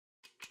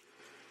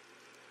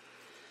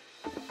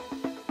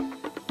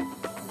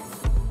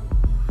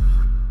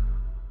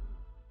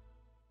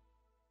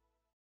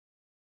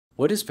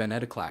What is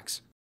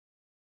venetoclax?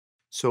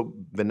 So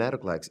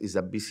venetoclax is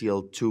a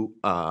BCL2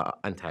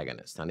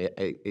 antagonist and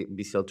a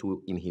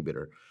BCL2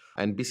 inhibitor.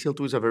 And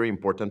BCL2 is a very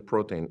important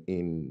protein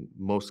in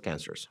most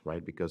cancers,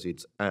 right? Because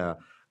it's an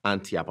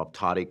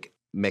anti-apoptotic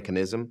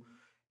mechanism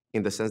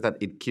in the sense that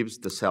it keeps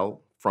the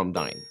cell from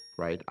dying,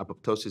 right?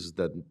 Apoptosis is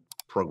the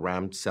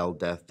programmed cell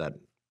death that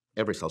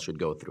every cell should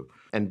go through.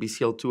 And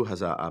BCL2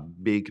 has a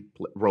big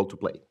role to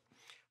play.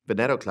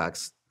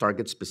 Venetoclax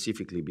targets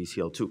specifically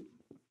BCL2.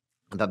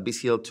 That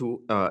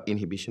BCL2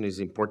 inhibition is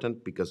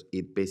important because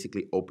it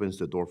basically opens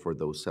the door for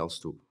those cells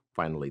to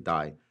finally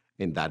die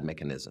in that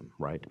mechanism,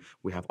 right?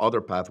 We have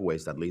other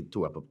pathways that lead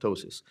to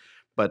apoptosis,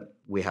 but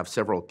we have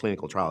several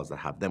clinical trials that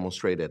have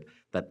demonstrated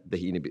that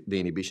the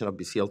inhibition of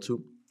BCL2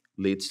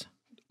 leads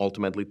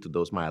ultimately to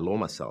those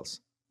myeloma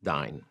cells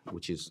dying,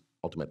 which is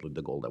ultimately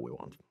the goal that we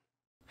want.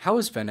 How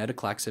is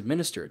venetoclax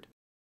administered?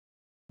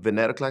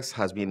 Venetoclax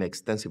has been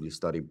extensively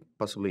studied,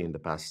 possibly in the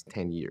past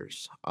 10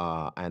 years,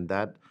 and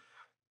that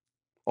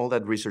all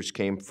that research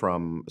came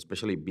from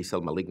especially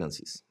B-cell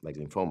malignancies like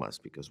lymphomas,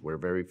 because we're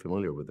very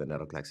familiar with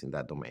venetoclax in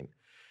that domain.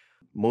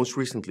 Most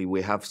recently,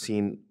 we have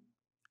seen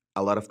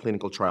a lot of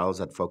clinical trials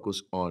that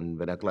focus on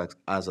venetoclax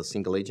as a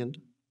single agent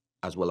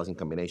as well as in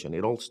combination.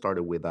 It all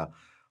started with a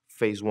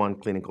phase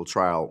 1 clinical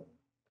trial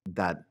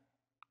that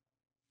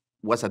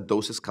was a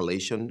dose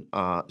escalation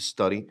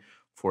study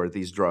for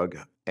this drug,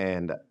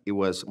 and it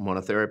was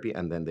monotherapy,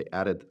 and then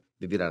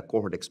they did a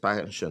cohort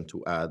expansion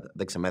to add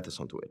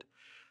dexamethasone to it.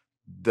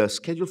 The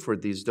schedule for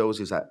this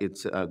dose is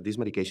this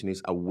medication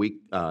is a week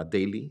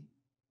daily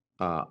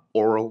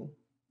oral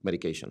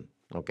medication.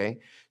 Okay,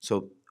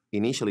 so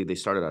initially they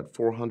started at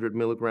 400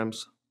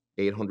 milligrams,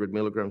 800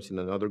 milligrams in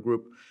another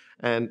group,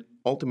 and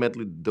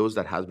ultimately those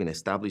that has been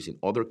established in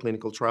other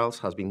clinical trials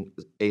has been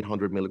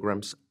 800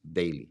 milligrams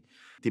daily.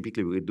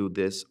 Typically, we do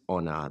this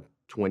on a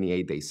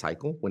 28-day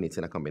cycle when it's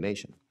in a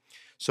combination.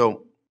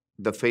 So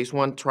the phase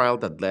 1 trial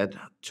that led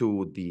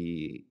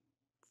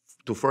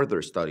to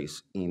further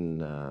studies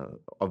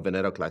of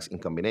venetoclax in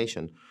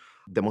combination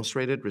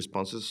demonstrated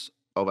responses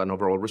of an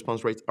overall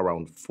response rate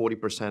around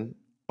 40%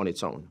 on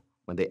its own.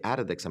 When they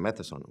added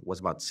dexamethasone, it was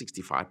about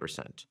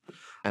 65%.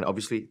 And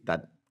obviously,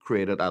 that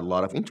created a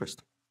lot of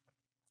interest.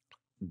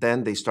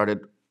 Then they started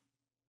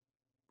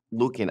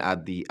looking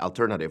at the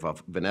alternative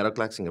of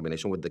venetoclax in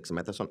combination with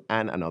dexamethasone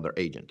and another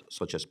agent,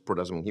 such as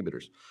proteasome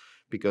inhibitors.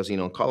 Because in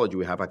oncology,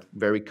 we have a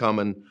very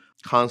common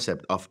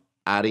concept of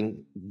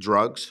adding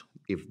drugs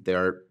if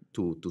they're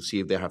to see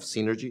if they have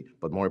synergy,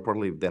 but more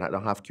importantly, if they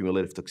don't have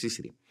cumulative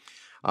toxicity.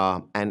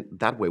 And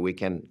that way we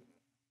can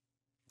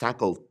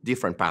tackle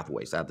different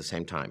pathways at the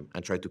same time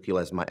and try to kill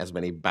as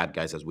many bad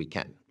guys as we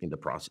can in the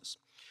process.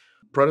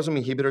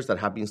 Proteasome inhibitors that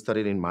have been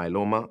studied in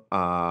myeloma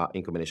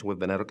in combination with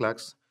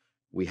venetoclax,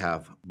 we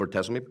have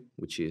bortezomib,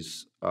 which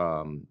is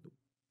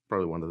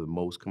probably one of the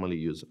most commonly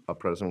used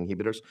proteasome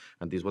inhibitors,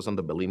 and this was on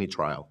the Bellini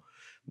trial.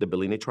 The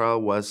Bellini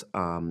trial was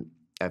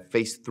a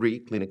phase 3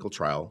 clinical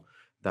trial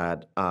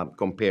that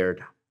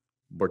compared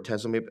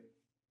bortezomib,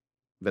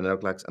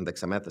 venetoclax, and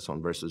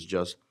dexamethasone versus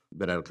just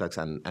venetoclax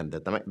and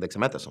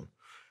dexamethasone.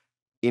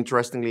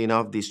 Interestingly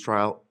enough, this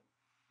trial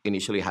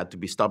initially had to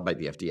be stopped by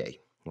the FDA,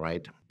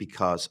 right?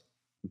 Because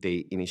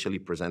they initially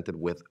presented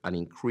with an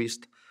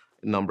increased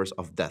numbers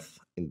of death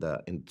in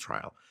the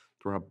trial.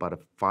 There were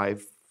about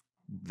 5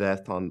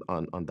 deaths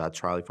on that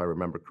trial, if I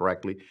remember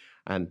correctly,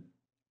 and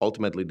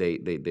ultimately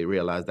they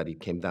realized that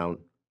it came down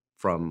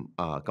from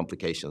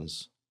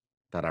complications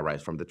that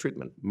arise from the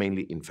treatment,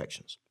 mainly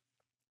infections.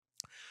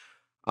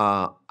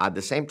 At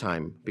the same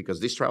time, because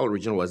this trial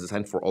originally was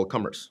designed for all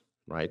comers,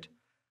 right?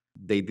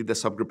 They did the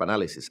subgroup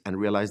analysis and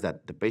realized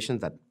that the patients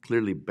that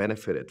clearly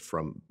benefited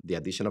from the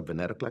addition of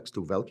venetoclax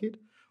to Velcade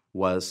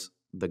was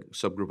the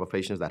subgroup of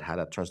patients that had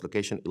a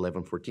translocation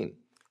 1114.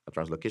 A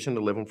translocation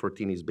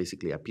 1114 is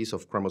basically a piece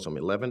of chromosome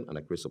 11 and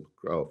a piece of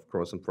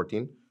chromosome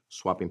 14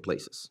 swapping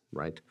places,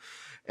 right?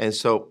 And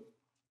so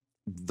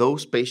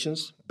those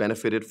patients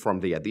benefited from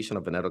the addition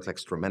of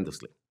venetoclax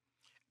tremendously,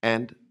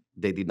 and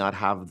they did not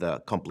have the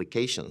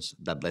complications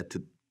that led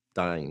to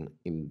dying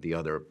in the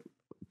other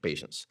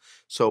patients.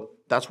 So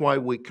that's why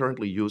we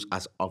currently use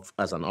as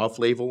an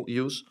off-label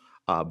use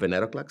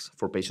venetoclax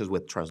for patients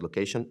with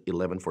translocation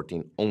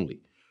 1114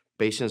 only.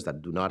 Patients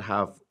that do not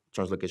have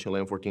translocation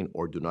 1114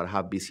 or do not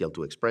have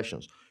BCL2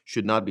 expressions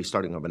should not be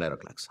starting on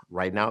venetoclax.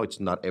 Right now, it's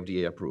not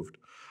FDA approved.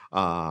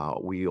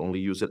 We only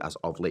use it as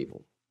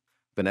off-label.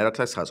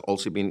 Venetoclax has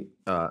also been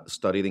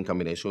studied in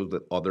combination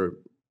with other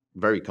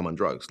very common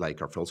drugs like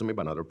carfilzomib,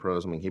 another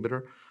proteasome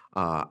inhibitor,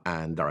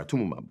 and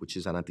daratumumab, which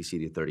is an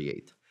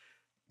anti-CD38.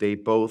 They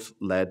both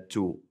led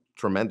to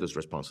tremendous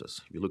responses.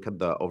 If you look at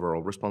the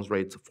overall response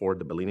rates for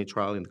the Bellini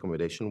trial in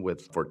combination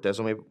with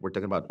bortezomib, we're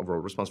talking about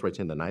overall response rates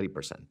in the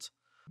 90%.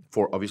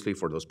 Obviously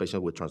for those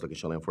patients with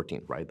translocation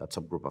 1114, right? That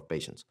subgroup of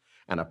patients.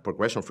 And a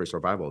progression-free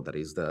survival, that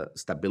is the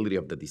stability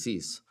of the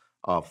disease,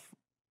 of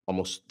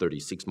almost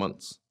 36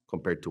 months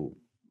compared to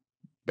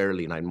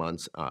barely 9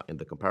 months in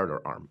the comparator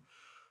arm.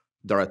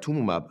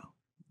 Daratumumab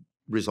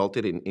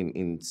resulted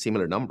in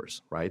similar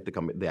numbers, right?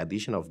 The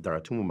addition of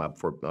daratumumab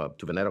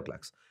to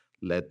venetoclax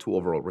led to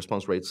overall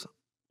response rates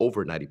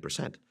over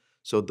 90%.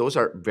 So those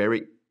are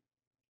very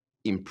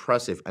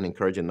impressive and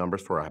encouraging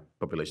numbers for a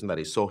population that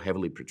is so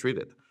heavily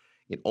pretreated.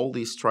 In all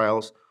these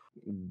trials,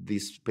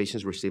 these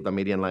patients received a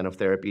median line of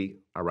therapy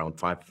around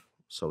 5.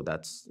 So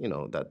that's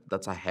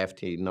a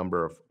hefty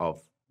number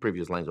of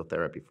previous lines of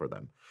therapy for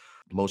them.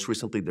 Most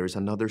recently, there is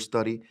another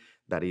study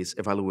that is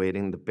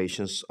evaluating the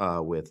patients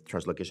with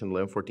translocation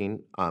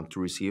 1114 to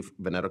receive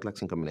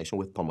venetoclax in combination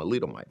with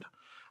pomalidomide,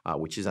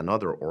 which is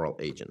another oral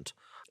agent.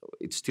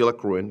 It's still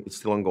accruing, it's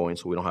still ongoing,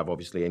 so we don't have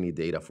obviously any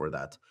data for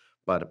that.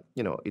 But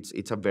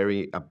it's a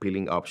very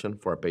appealing option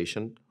for a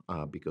patient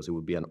because it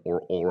would be an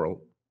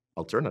oral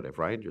alternative,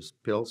 right?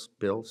 Just pills,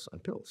 pills,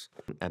 and pills,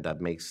 and that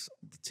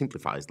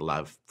simplifies the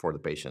life for the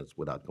patients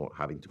without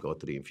having to go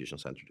to the infusion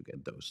center to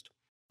get dosed.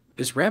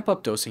 Is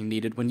ramp-up dosing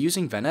needed when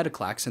using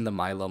venetoclax in the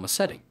myeloma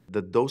setting?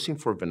 The dosing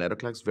for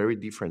venetoclax, very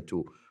different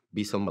to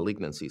B-cell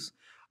malignancies,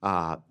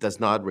 does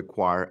not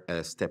require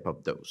a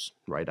step-up dose,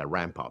 right? A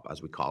ramp-up,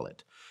 as we call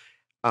it.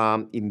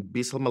 In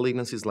B-cell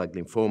malignancies like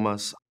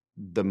lymphomas,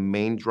 the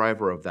main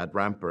driver of that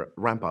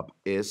ramp-up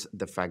is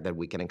the fact that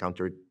we can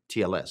encounter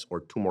TLS,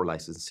 or tumor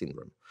lysis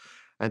syndrome.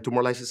 And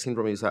tumor lysis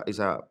syndrome is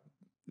a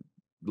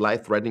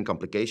life-threatening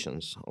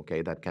complications,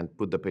 okay, that can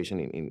put the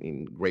patient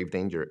in grave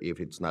danger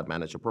if it's not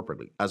managed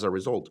appropriately. As a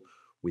result,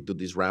 we do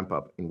this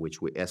ramp-up in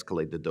which we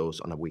escalate the dose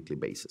on a weekly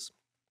basis.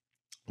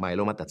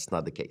 Myeloma, that's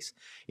not the case.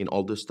 In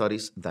all the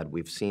studies that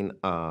we've seen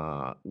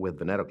with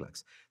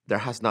venetoclax, there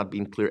has not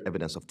been clear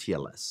evidence of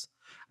TLS.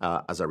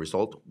 As a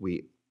result,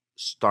 we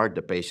start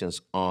the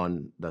patients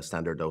on the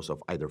standard dose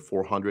of either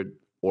 400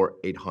 or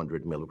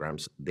 800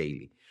 milligrams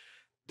daily.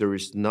 There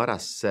is not a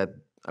set,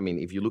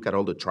 if you look at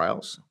all the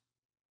trials,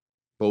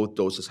 both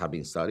doses have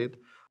been studied.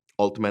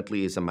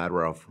 Ultimately, it's a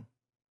matter of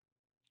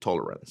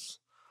tolerance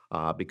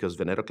because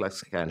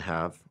venetoclax can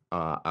have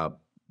a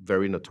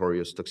very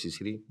notorious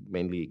toxicity,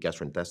 mainly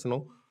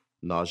gastrointestinal.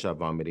 Nausea,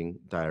 vomiting,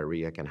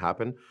 diarrhea can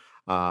happen,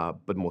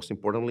 but most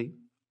importantly,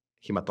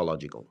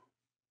 hematological,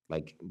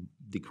 like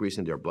decrease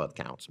in their blood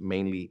counts,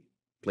 mainly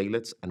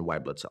platelets and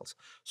white blood cells.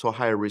 So a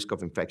higher risk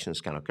of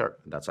infections can occur.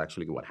 That's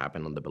actually what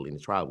happened on the Bellini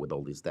trial with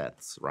all these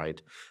deaths,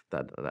 right?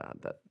 That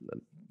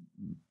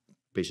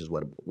patients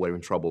were in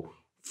trouble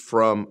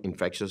from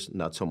infections,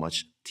 not so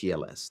much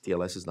TLS.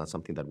 TLS is not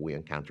something that we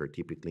encounter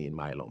typically in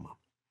myeloma.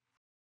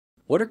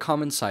 What are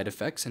common side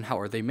effects and how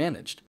are they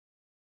managed?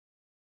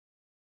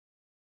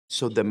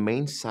 So the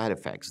main side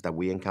effects that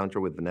we encounter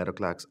with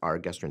venetoclax are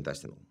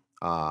gastrointestinal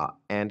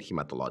and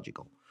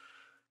hematological.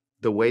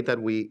 The way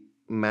that we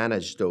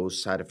manage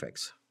those side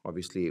effects,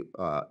 obviously,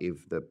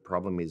 if the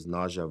problem is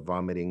nausea,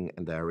 vomiting,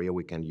 and diarrhea,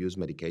 we can use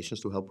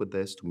medications to help with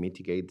this to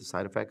mitigate the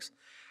side effects.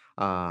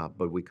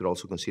 But we could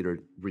also consider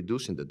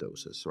reducing the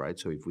doses, right?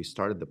 So if we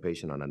started the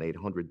patient on an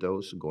 800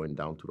 dose, going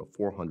down to the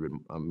 400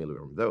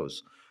 milligram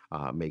dose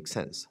makes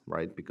sense,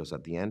 right? Because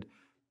at the end,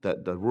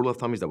 the rule of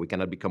thumb is that we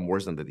cannot become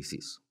worse than the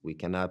disease. We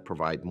cannot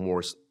provide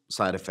more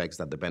side effects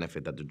than the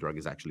benefit that the drug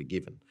is actually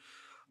given.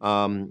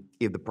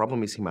 If the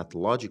problem is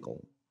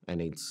hematological, and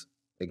it's,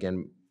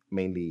 again,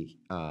 mainly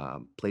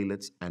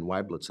platelets and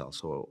white blood cells,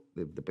 so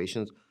if the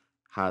patient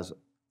has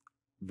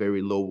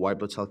very low white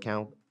blood cell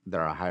count,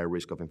 there are a higher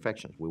risk of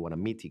infections. We want to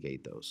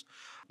mitigate those.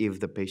 If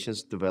the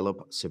patients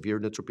develop severe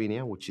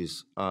neutropenia, which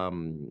is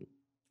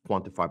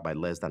quantified by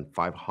less than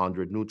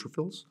 500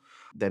 neutrophils,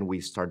 then we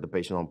start the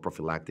patient on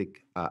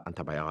prophylactic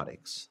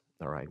antibiotics.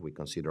 All right, we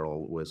consider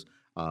always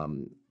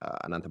an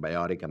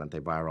antibiotic, an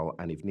antiviral,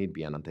 and if need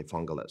be, an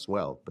antifungal as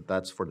well. But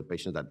that's for the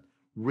patients that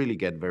really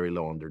get very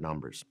low on their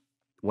numbers.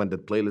 When the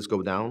platelets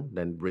go down,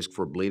 then risk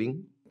for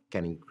bleeding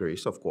can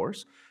increase, of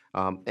course.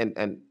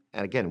 And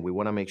again, we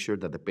want to make sure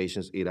that the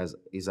patient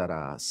is at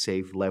a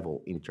safe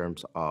level in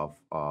terms of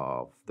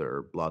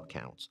their blood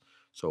counts.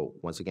 So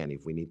once again,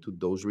 if we need to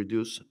dose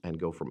reduce and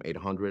go from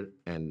 800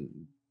 and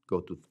go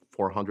to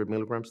 400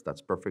 milligrams,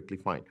 that's perfectly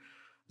fine.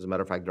 As a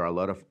matter of fact, there are a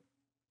lot of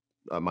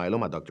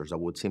myeloma doctors that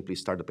would simply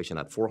start the patient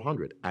at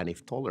 400, and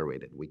if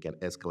tolerated, we can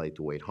escalate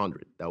to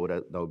 800. That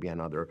would be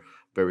another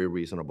very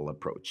reasonable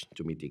approach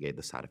to mitigate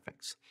the side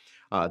effects.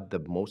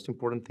 The most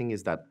important thing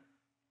is that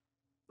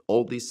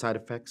all these side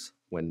effects,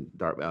 when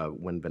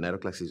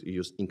venetoclax is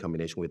used in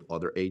combination with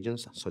other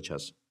agents, such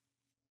as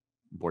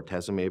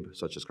bortezomib,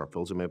 such as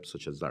carfilzomib,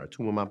 such as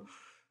daratumumab,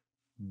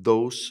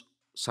 those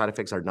side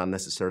effects are not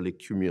necessarily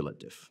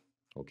cumulative.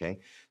 Okay,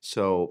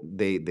 so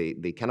they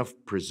kind of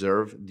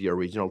preserve the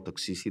original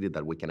toxicity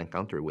that we can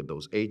encounter with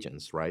those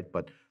agents, right?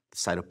 But the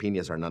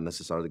cytopenias are not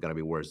necessarily going to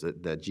be worse.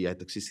 The GI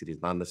toxicity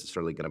is not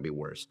necessarily going to be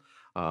worse.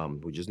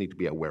 We just need to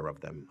be aware of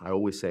them. I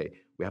always say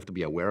we have to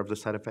be aware of the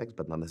side effects,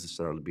 but not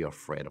necessarily be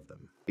afraid of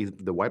them. If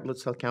the white blood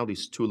cell count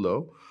is too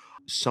low,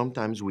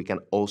 sometimes we can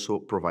also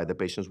provide the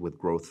patients with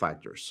growth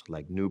factors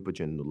like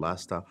Neupogen,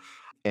 Neulasta,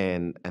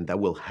 and that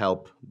will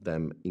help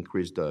them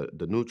increase the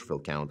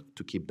neutrophil count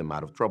to keep them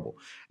out of trouble.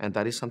 And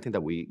that is something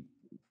that we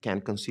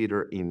can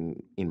consider in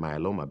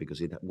myeloma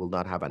because it will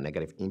not have a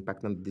negative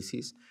impact on the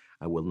disease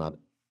and will not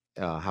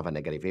have a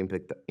negative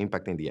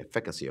impact in the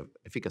efficacy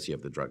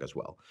of the drug as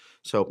well.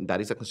 So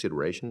that is a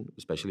consideration,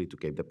 especially to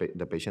keep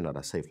the patient at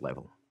a safe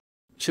level.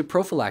 Should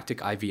prophylactic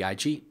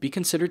IVIG be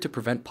considered to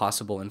prevent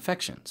possible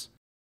infections?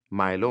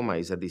 Myeloma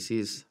is a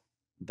disease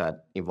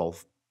that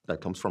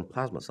comes from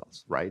plasma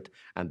cells, right?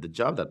 And the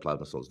job that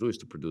plasma cells do is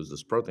to produce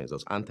those proteins,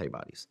 those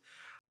antibodies.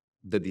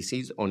 The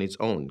disease on its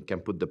own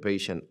can put the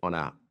patient on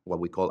what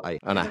we call a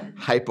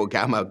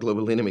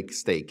hypogammaglobulinemic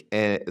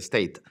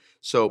state.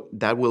 So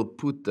that will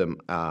put them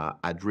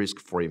at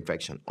risk for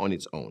infection on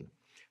its own.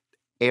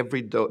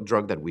 Every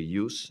drug that we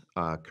use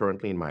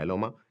currently in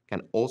myeloma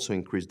can also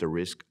increase the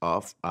risk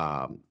of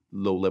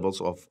low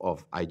levels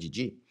of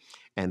IgG.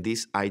 And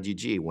this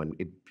IgG, when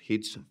it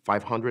hits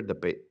 500,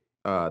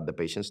 the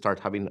patients start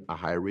having a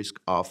higher risk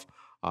of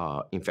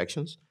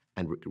infections,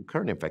 and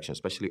recurrent infections,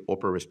 especially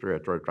upper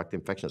respiratory tract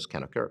infections,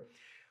 can occur.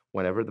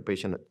 Whenever the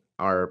patient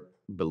are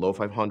below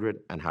 500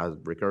 and has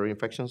recurrent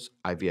infections,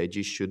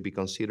 IVIG should be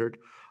considered.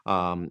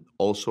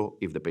 Also,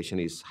 if the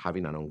patient is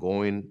having an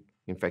ongoing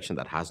infection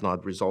that has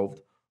not resolved,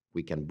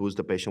 we can boost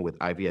the patient with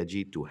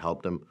IVIG to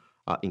help them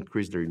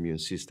increase their immune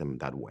system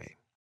that way.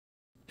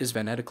 Is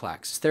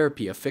venetoclax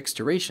therapy a fixed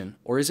duration,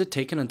 or is it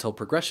taken until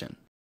progression?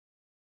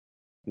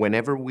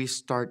 Whenever we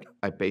start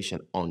a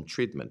patient on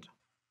treatment,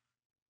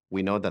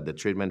 we know that the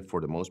treatment,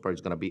 for the most part,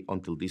 is going to be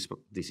until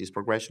disease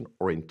progression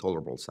or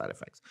intolerable side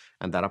effects.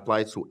 And that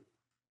applies to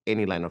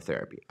any line of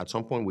therapy. At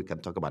some point, we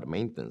can talk about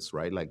maintenance,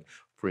 right? Like,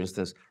 for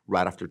instance,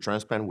 right after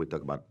transplant, we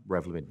talk about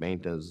Revlimid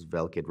maintenance,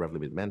 Velcade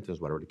Revlimid maintenance,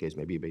 whatever the case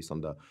may be, based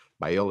on the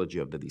biology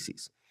of the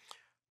disease.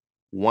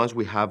 Once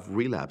we have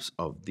relapse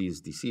of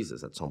these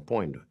diseases at some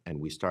point,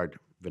 and we start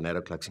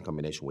venetoclax in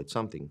combination with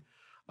something,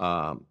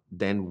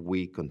 then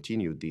we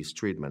continue this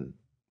treatment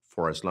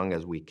for as long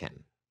as we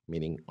can,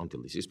 meaning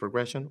until disease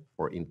progression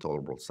or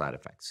intolerable side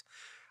effects.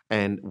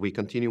 And we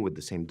continue with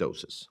the same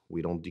doses.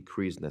 We don't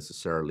decrease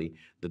necessarily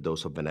the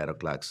dose of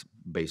venetoclax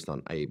based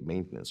on a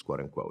maintenance, quote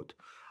unquote.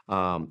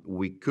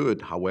 We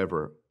could,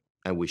 however,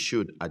 and we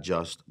should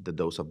adjust the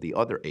dose of the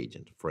other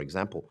agent. For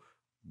example,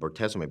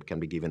 bortezomib can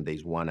be given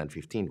days 1 and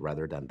 15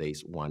 rather than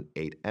days 1,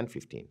 8, and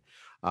 15.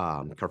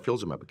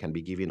 Carfilzomib can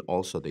be given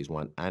also days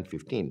 1 and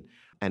 15.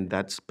 And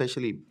that's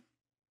especially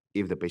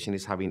if the patient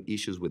is having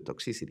issues with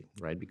toxicity,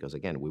 right? Because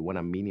again, we want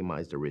to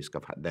minimize the risk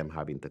of them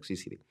having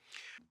toxicity.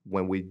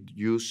 When we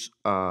use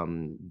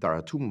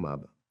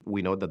daratumumab,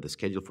 we know that the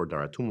schedule for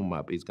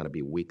daratumumab is going to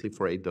be weekly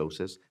for 8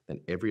 doses,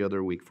 then every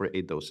other week for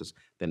 8 doses,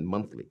 then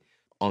monthly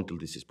until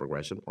disease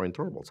progression or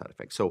intolerable side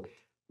effects. So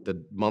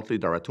the monthly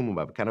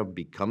daratumumab kind of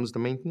becomes the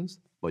maintenance,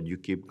 but you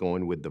keep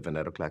going with the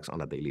venetoclax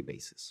on a daily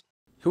basis.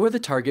 Who are the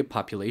target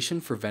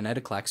population for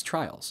venetoclax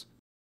trials?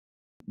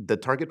 The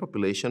target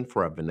population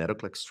for a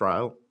venetoclax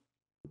trial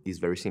is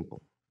very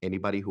simple.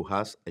 Anybody who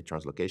has a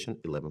translocation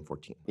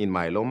 1114. In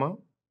myeloma,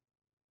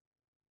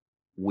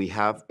 we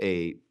have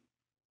a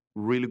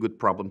really good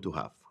problem to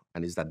have,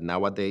 and is that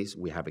nowadays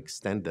we have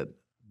extended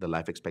the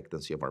life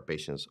expectancy of our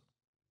patients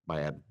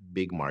by a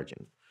big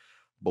margin.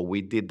 But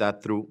we did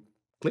that through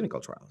clinical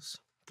trials,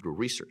 through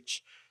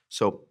research.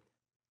 So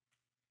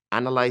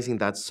analyzing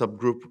that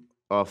subgroup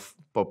of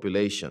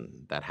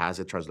population that has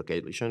a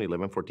translocation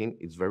 1114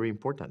 is very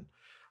important.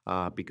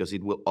 Because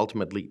it will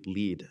ultimately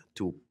lead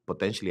to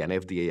potentially an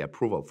FDA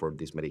approval for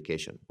this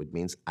medication, which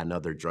means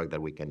another drug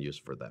that we can use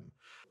for them.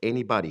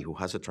 Anybody who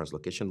has a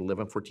translocation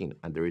 1114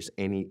 and there is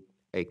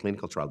a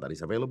clinical trial that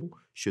is available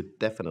should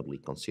definitely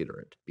consider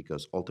it,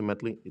 because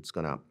ultimately it's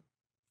going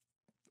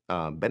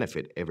to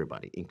benefit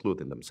everybody,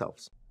 including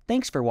themselves.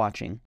 Thanks for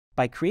watching.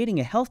 By creating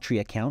a HealthTree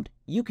account,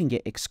 you can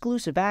get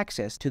exclusive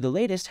access to the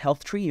latest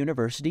HealthTree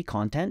University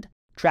content,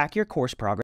 track your course progress,